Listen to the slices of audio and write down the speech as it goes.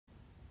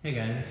Hey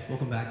guys,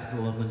 welcome back to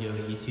the Loveland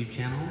Yoga YouTube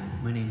channel.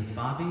 My name is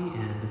Bobby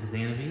and this is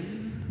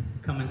Annabee.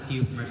 Coming to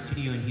you from our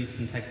studio in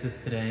Houston, Texas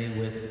today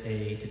with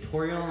a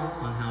tutorial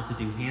on how to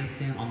do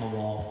handstand on the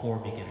wall for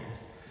beginners.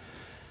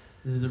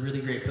 This is a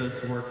really great pose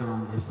to work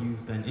on if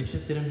you've been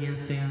interested in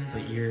handstand,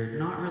 but you're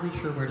not really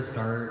sure where to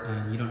start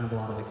and you don't have a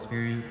lot of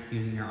experience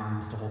using your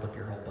arms to hold up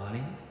your whole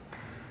body.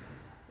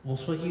 We'll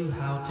show you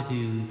how to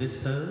do this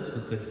pose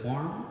with good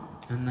form,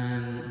 and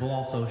then we'll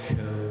also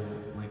show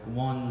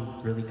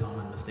one really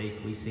common mistake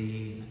we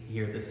see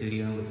here at the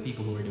studio with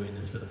people who are doing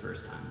this for the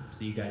first time,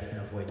 so you guys can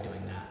avoid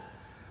doing that.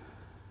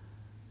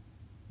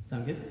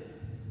 Sound good?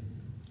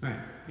 All right,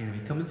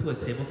 anyway, come into a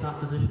tabletop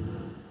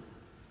position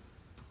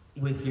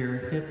with your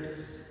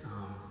hips,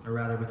 or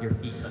rather with your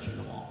feet touching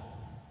the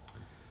wall.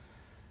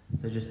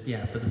 So just,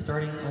 for the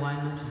starting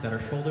alignment, just got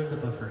our shoulders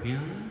above her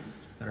hands,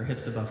 got our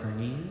hips above her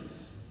knees,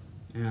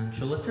 and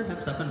she'll lift her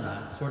hips up and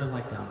back, sort of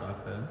like down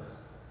dog pose.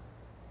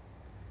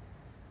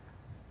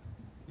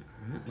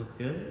 All right, looks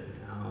good.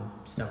 Now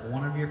step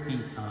one of your feet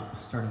up,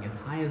 starting as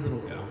high as it'll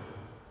go.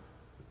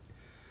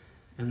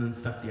 And then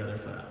step the other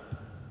foot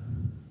up.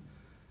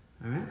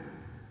 All right,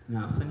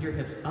 now send your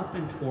hips up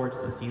and towards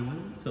the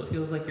ceiling, so it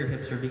feels like your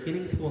hips are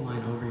beginning to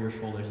align over your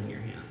shoulders and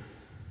your hands.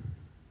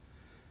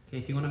 Okay,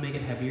 if you want to make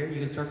it heavier,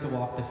 you can start to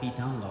walk the feet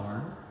down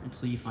lower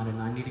until you find a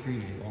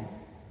 90-degree angle.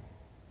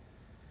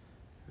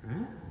 All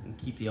right, and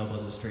keep the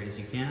elbows as straight as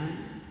you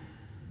can.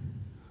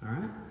 All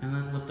right, and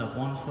then lift up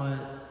one foot,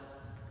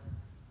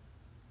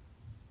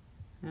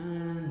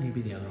 and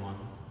maybe the other one.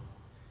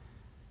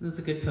 This is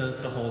a good pose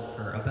to hold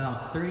for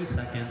about 30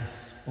 seconds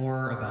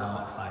or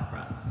about 5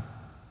 breaths.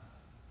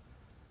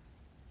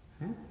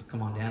 Okay, so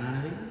come on down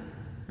out of it.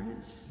 All right,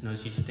 just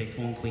notice it just takes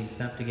one clean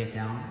step to get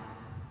down.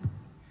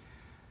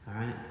 All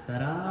right,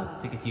 set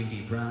up, take a few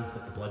deep breaths,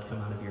 let the blood come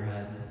out of your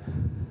head.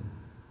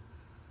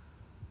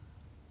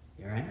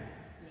 You all right?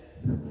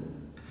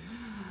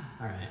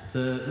 All right,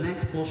 so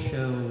next we'll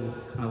show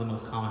kind of the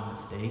most common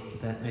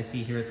mistake that I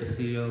see here at the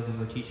studio when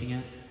we're teaching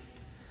it.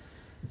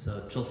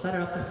 So she'll set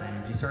it up the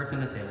same. She starts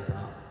in a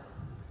tabletop.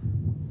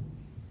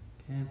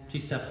 Okay, she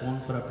steps one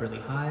foot up really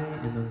high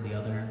and then the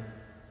other.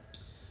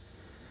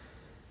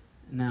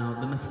 Now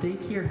the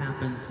mistake here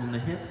happens when the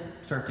hips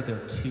start to go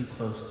too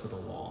close to the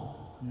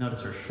wall.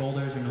 Notice her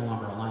shoulders are no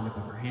longer aligned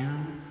above her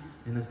hands,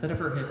 and instead of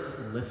her hips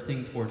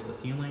lifting towards the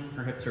ceiling,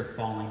 her hips are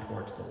falling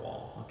towards the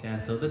wall. Okay,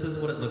 so this is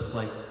what it looks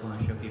like when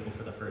I show people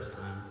for the first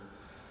time.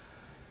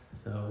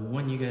 So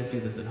when you guys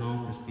do this at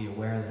home, just be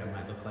aware that it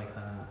might look like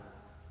that.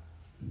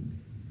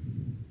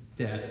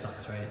 Yeah, it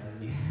sucks, right?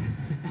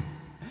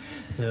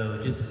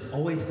 So just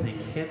always think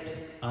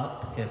hips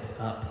up, hips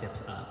up,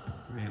 hips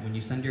up, right? When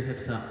you send your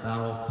hips up,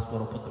 that's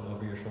what'll put them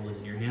over your shoulders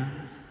and your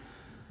hands.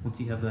 Once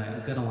you have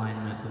that good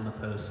alignment, then the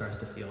pose starts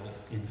to feel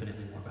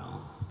infinitely more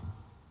balanced.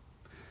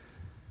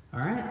 All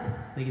right,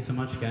 thank you so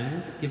much,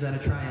 guys. Give that a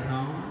try at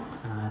home.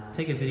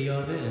 Take a video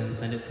of it and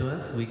send it to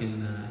us. We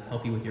can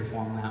help you with your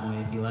form that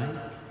way if you like.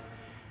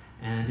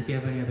 And if you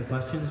have any other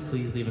questions,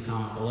 please leave a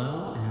comment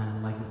below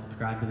and like and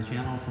subscribe to the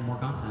channel for more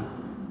content.